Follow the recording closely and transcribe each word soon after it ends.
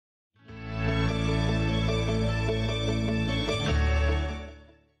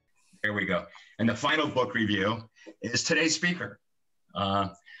there we go. And the final book review is today's speaker,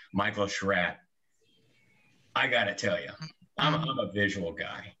 Michael Schratt. I got to tell you, I'm a visual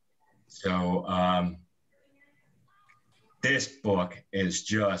guy. So this book is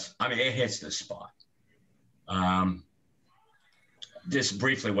just, I mean, it hits the spot. Just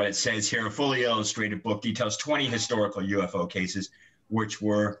briefly what it says here, a fully illustrated book details 20 historical UFO cases, which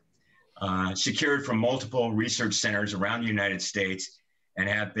were secured from multiple research centers around the United States and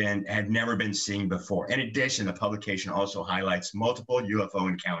had never been seen before. In addition, the publication also highlights multiple UFO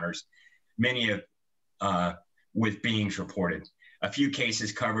encounters, many of with beings reported. A few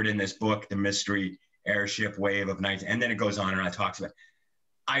cases covered in this book, the mystery airship wave of 19, and then it goes on and it talks about.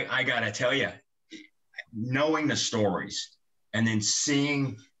 I gotta tell you, knowing the stories and then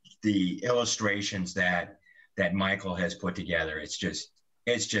seeing the illustrations that Michael has put together, it's just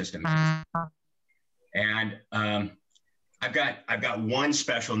amazing. And I've got one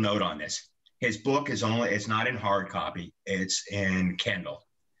special note on this. His book it's not in hard copy, it's in Kindle.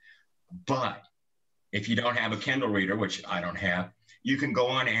 But if you don't have a Kindle reader, which I don't have, you can go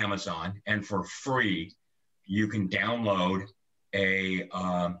on Amazon and for free, you can download a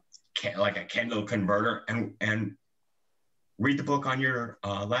Kindle converter and read the book on your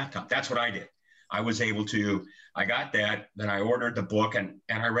laptop. That's what I did. I got that, then I ordered the book and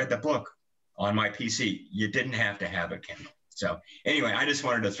I read the book on my PC. You didn't have to have a Kindle. So anyway, I just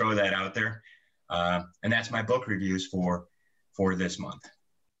wanted to throw that out there. And that's my book reviews for this month.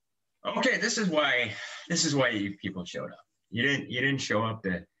 Okay, this is why you people showed up. You didn't show up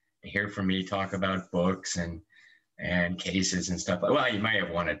to hear from me talk about books and cases and stuff. Well, you might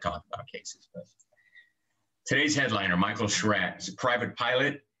have wanted to talk about cases, but today's headliner, Michael Schratt, is a private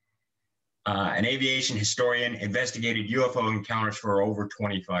pilot, an aviation historian, investigated UFO encounters for over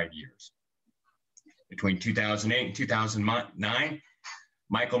 25 years. Between 2008 and 2009,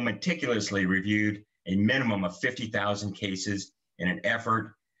 Michael meticulously reviewed a minimum of 50,000 cases in an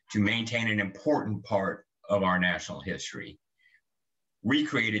effort to maintain an important part of our national history.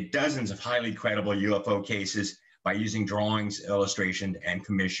 Recreated dozens of highly credible UFO cases by using drawings, illustrations, and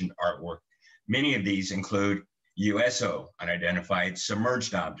commissioned artwork. Many of these include USO, unidentified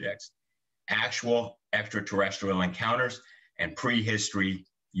submerged objects, actual extraterrestrial encounters, and prehistory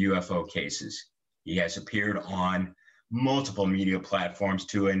UFO cases. He has appeared on multiple media platforms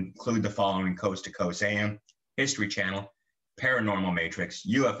to include the following: Coast to Coast AM, History Channel, Paranormal Matrix,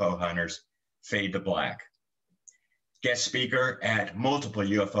 UFO Hunters, Fade to Black. Guest speaker at multiple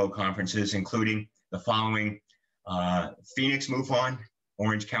UFO conferences, including the following: Phoenix MUFON,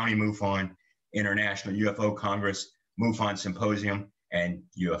 Orange County MUFON, International UFO Congress, MUFON Symposium, and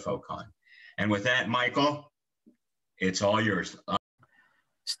UFOCon. And with that, Michael, it's all yours.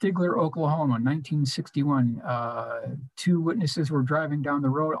 Stigler, Oklahoma, 1961. Two witnesses were driving down the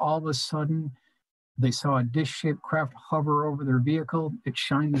road. All of a sudden, they saw a dish-shaped craft hover over their vehicle. It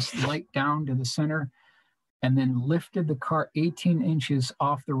shined this light down to the center and then lifted the car 18 inches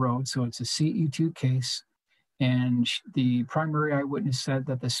off the road. So it's a CE2 case. And the primary eyewitness said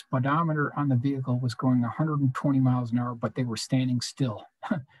that the speedometer on the vehicle was going 120 miles an hour, but they were standing still.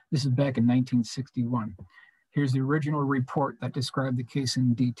 This is back in 1961. Here's the original report that described the case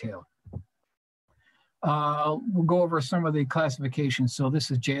in detail. We'll go over some of the classifications. So this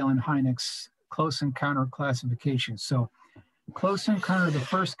is Jalen Hynek's close encounter classification. So close encounter of the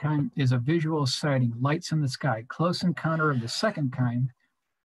first kind is a visual sighting, lights in the sky. Close encounter of the second kind,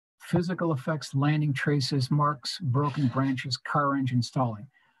 physical effects, landing traces, marks, broken branches, car engine stalling.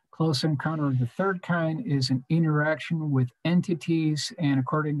 Close encounter of the third kind is an interaction with entities, and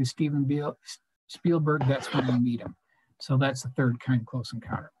according to Steven Spielberg, that's when we meet them. So that's the third kind, close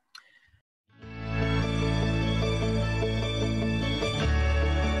encounter.